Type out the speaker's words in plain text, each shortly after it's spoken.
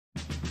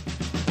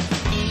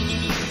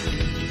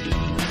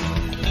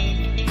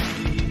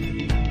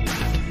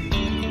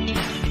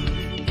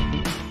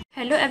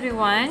Hello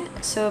everyone,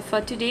 so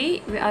for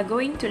today we are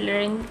going to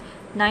learn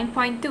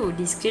 9.2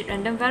 discrete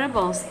random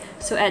variables.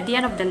 So at the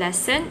end of the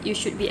lesson, you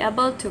should be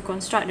able to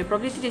construct the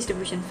probability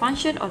distribution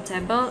function or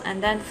table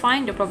and then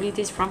find the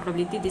probabilities from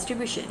probability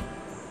distribution.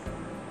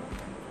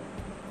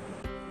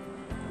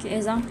 Okay,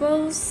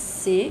 example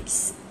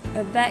 6.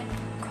 A bag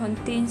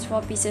contains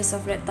 4 pieces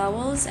of red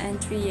towels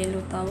and 3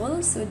 yellow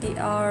towels. So the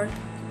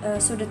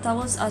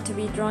towels are to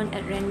be drawn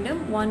at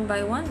random, one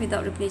by one,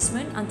 without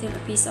replacement, until a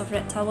piece of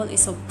red towel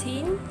is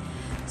obtained.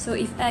 So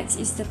if X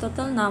is the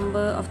total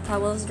number of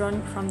towels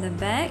drawn from the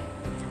bag,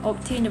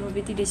 obtain the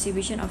probability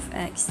distribution of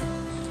X.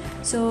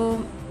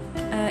 So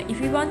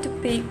if we want to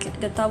pick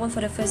the towel for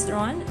the first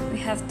drawn, we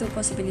have two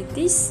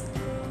possibilities: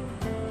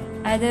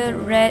 either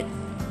red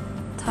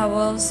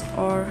towels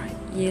or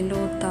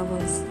yellow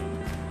towels.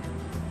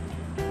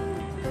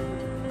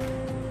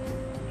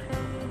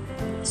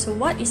 So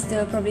what is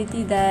the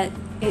probability that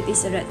it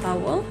is a red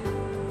towel?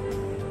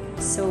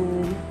 So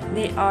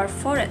there are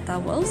 4 red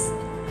towels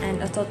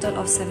and a total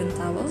of 7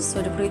 towels.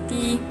 So the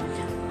probability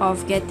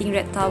of getting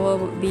red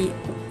towel would be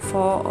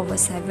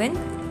 4/7.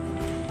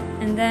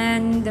 And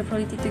then the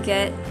probability to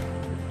get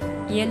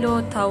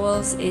yellow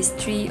towels is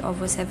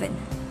 3/7.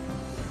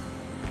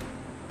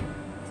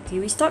 Okay,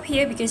 we stop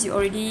here because you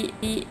already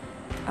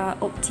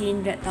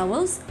obtained red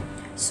towels.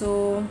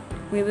 So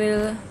we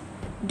will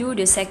do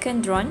the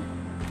second drawn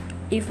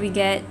if we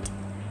get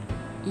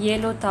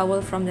yellow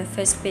towel from the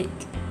first pick.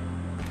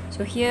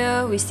 So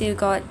here we still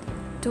got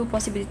two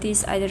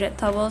possibilities, either red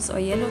towels or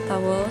yellow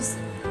towels.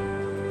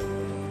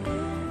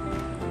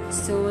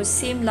 So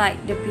same like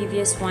the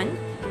previous one.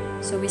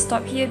 So we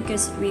stop here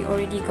because we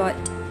already got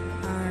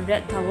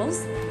red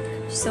towels.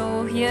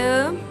 So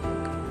here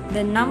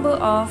the number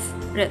of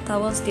red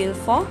towels still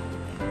 4,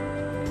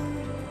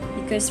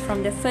 because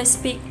from the first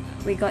pick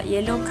we got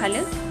yellow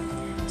color.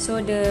 So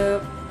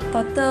the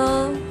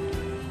total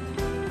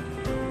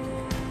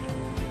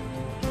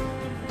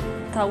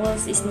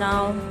towels is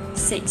now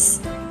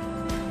 6.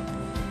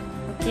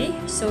 Okay,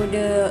 so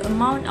the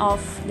amount of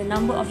the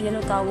number of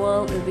yellow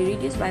towel will be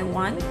reduced by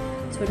 1.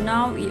 So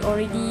now we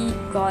already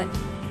got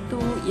 2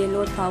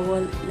 yellow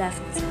towel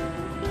left.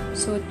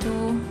 So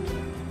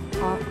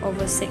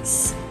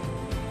 2/6.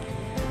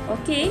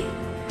 Okay,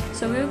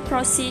 so we'll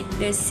proceed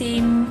the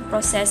same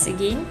process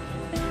again.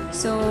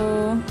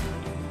 So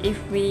if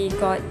we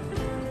got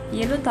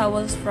yellow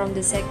towels from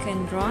the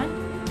second drawn,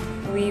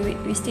 we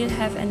still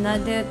have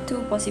another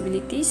 2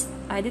 possibilities,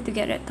 either to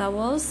get red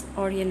towels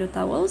or yellow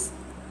towels.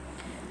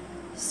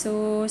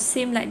 So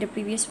same like the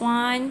previous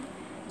one.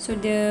 So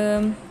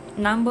the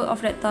number of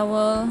red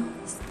towel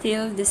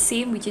still the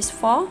same, which is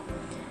 4,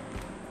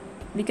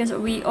 because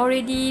we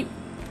already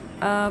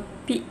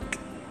picked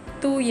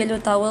 2 yellow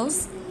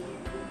towels.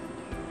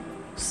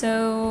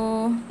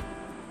 So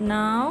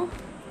now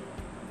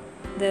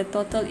the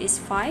total is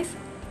 5,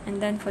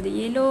 and then for the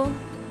yellow,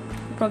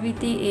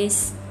 probability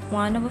is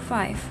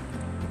 1/5.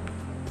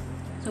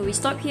 So we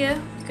stop here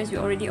because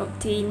we already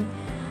obtained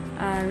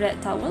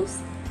red towels.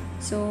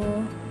 So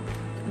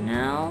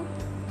now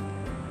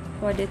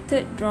for the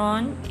third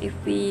drawn, if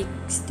we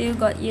still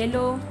got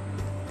yellow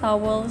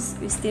towels,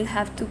 we still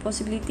have 2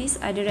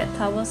 possibilities, either red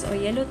towels or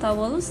yellow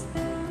towels.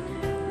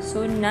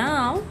 So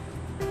now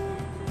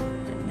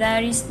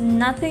there is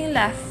nothing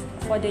left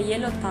for the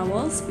yellow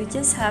towels, we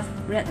just have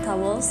red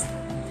towels.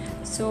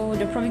 So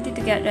the probability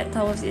to get red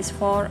towels is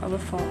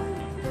 4/4.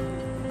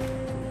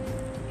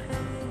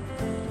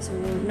 So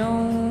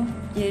no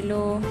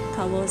yellow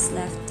towels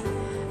left.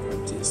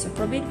 Okay, so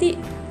probability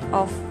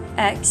of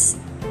X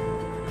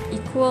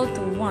equal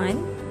to 1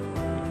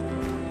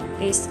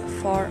 is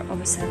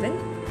 4/7.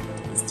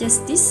 It's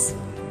just this.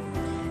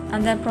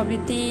 And then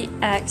probability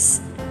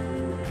X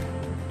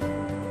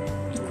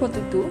equal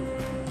to 2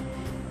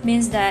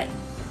 means that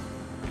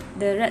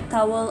the red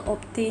towel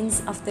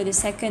obtains after the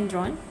second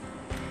drawn.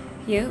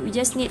 Here we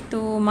just need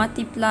to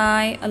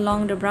multiply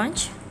along the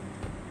branch.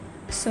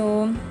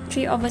 So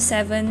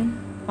 3/7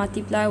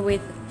 multiply with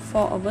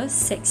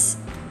 4/6.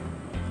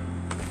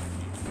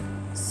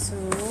 So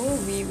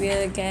we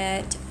will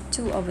get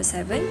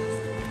 2/7.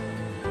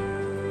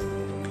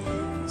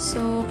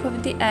 So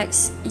probability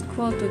X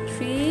equal to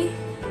 3.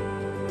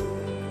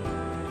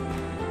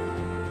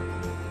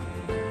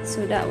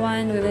 So that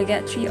one we will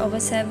get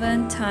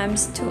 3/7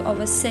 times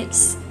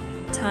 2/6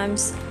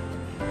 times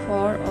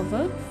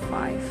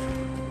 4/5.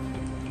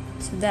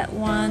 So that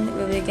one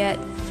we will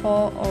get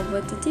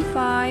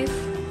 4/35.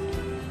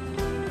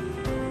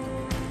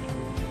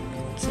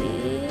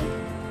 Okay,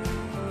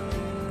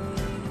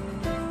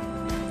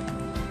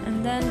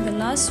 and then the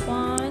last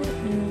one,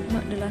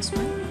 not the last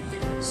one.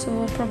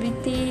 So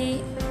probability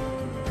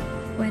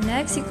when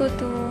X equal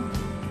to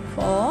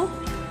 4,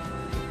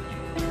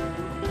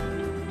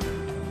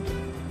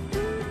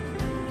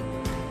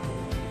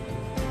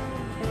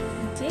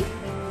 okay,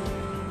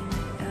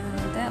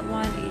 that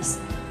one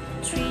is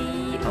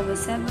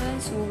 3/7.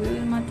 So we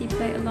will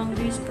multiply along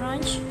this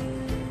branch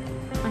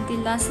until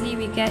lastly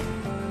we get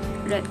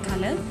red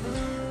color.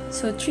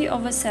 So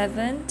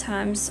 3/7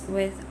 times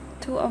with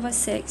 2 over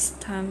 6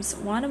 times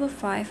 1 over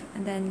 5,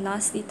 and then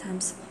lastly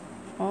times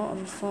 4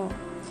 over 4.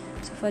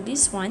 So for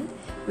this one,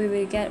 we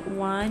will get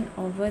 1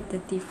 over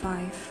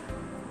 35.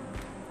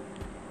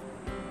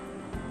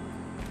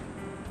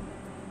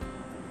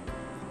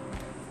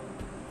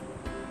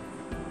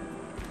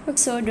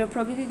 So the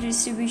probability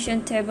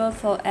distribution table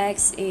for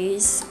x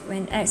is,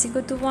 when x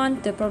equal to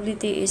 1, the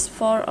probability is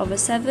 4 over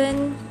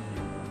 7.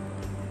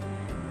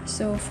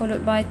 So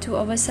followed by 2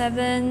 over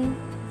 7,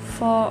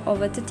 4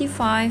 over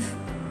 35,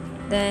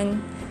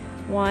 then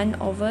 1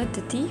 over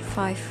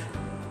 35.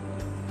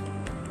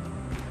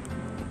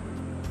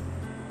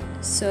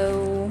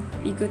 So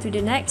we go to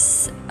the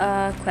next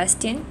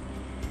question.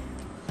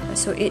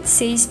 So it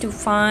says to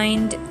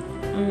find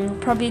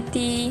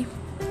probability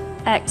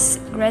x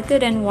greater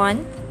than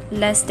 1,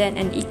 less than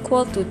and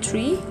equal to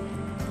 3.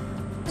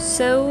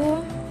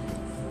 So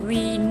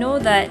we know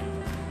that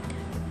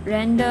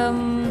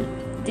random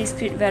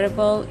discrete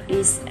variable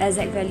is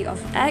exact value of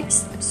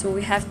x, so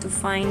we have to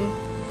find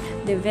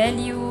the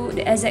value,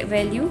 the exact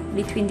value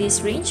between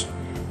this range,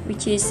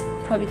 which is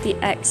probability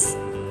x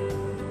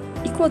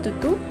equal to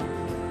 2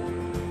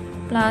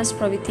 plus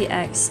probability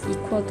x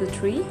equal to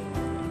 3.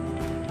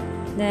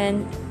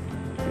 Then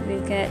we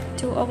will get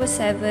 2 over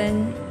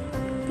 7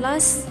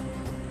 plus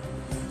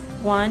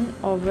 1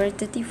 over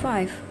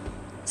 35.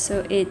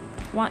 So 2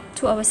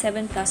 over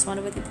 7 plus 1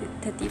 over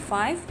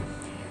 35.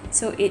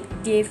 So it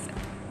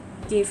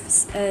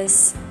gives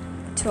us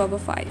 2 over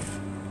 5.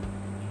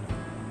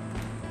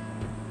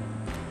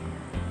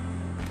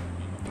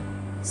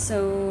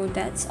 So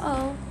that's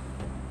all.